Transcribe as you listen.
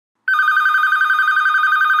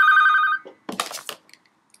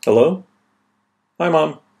Hello? Hi,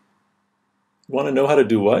 Mom. You want to know how to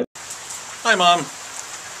do what? Hi, Mom.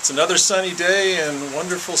 It's another sunny day in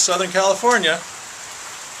wonderful Southern California.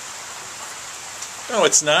 No,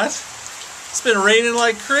 it's not. It's been raining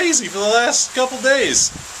like crazy for the last couple days.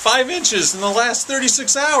 5 inches in the last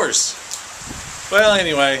 36 hours. Well,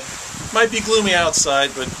 anyway, might be gloomy outside,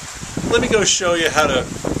 but let me go show you how to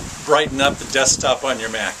brighten up the desktop on your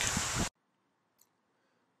Mac.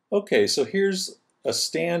 Okay, so here's a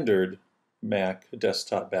standard Mac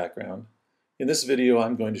desktop background. In this video,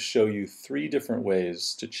 I'm going to show you 3 different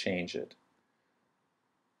ways to change it.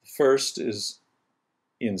 First is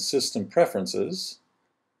in System Preferences,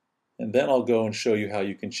 and then I'll go and show you how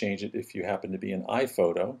you can change it if you happen to be in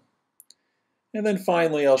iPhoto. And then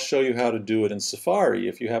finally, I'll show you how to do it in Safari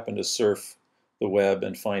if you happen to surf the web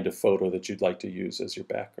and find a photo that you'd like to use as your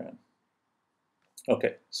background.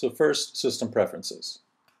 Okay, so first, System Preferences.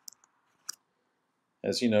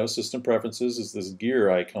 As you know, System Preferences is this gear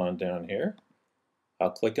icon down here. I'll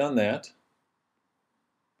click on that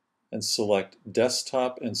and select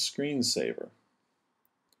Desktop and Screensaver.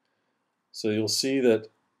 So you'll see that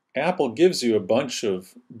Apple gives you a bunch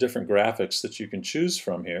of different graphics that you can choose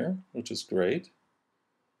from here, which is great.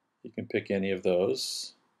 You can pick any of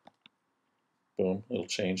those. Boom, it'll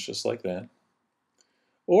change just like that.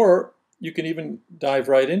 Or you can even dive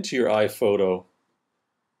right into your iPhoto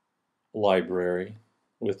library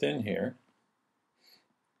within here.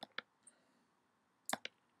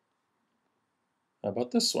 How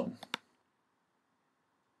about this one?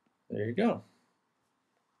 There you go.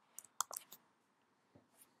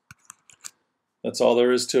 That's all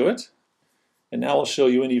there is to it. And now I'll show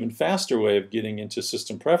you an even faster way of getting into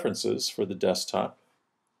System Preferences for the desktop.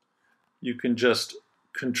 You can just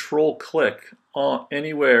Control-click on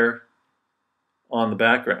anywhere on the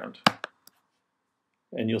background.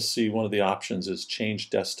 And you'll see one of the options is Change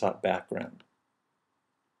Desktop Background.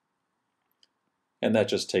 And that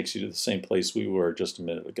just takes you to the same place we were just a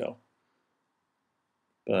minute ago.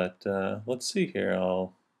 But let's see here.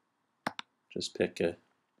 I'll just pick a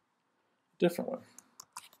different one.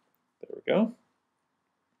 There we go.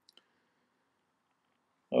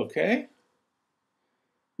 Okay.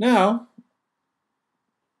 Now,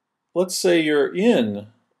 let's say you're in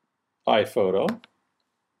iPhoto.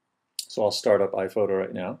 So I'll start up iPhoto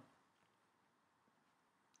right now.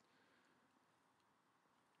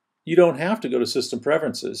 You don't have to go to System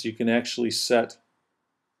Preferences. You can actually set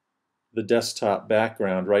the desktop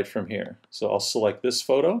background right from here. So I'll select this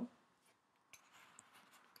photo,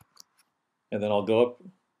 and then I'll go up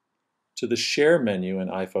to the Share menu in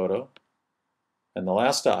iPhoto, and the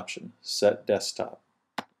last option, Set Desktop.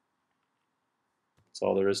 That's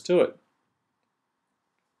all there is to it.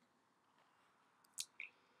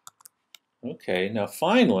 Okay, now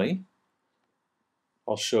finally,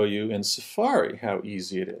 I'll show you in Safari how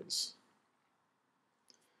easy it is.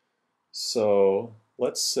 So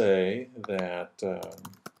let's say that we'll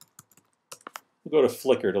go to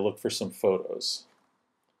Flickr to look for some photos.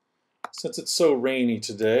 Since it's so rainy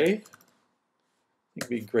today, I think it'd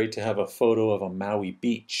be great to have a photo of a Maui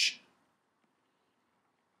beach.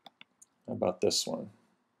 How about this one?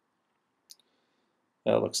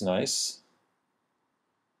 That looks nice.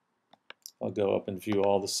 I'll go up and view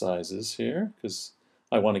all the sizes here because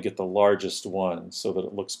I want to get the largest one so that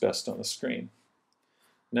it looks best on the screen.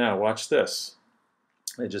 Now watch this.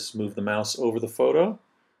 I just move the mouse over the photo.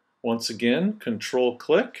 Once again,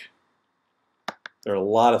 Control-click. There are a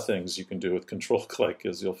lot of things you can do with Control-click,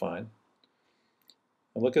 as you'll find.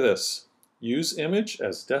 And look at this. Use image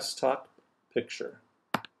as desktop picture.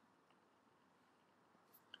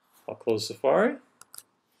 I'll close Safari.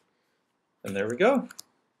 And there we go.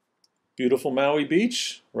 Beautiful Maui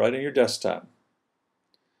Beach right on your desktop.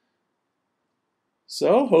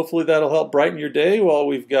 So hopefully that'll help brighten your day while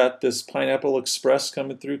we've got this Pineapple Express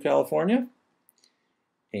coming through California.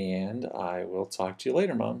 And I will talk to you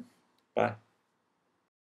later, Mom. Bye.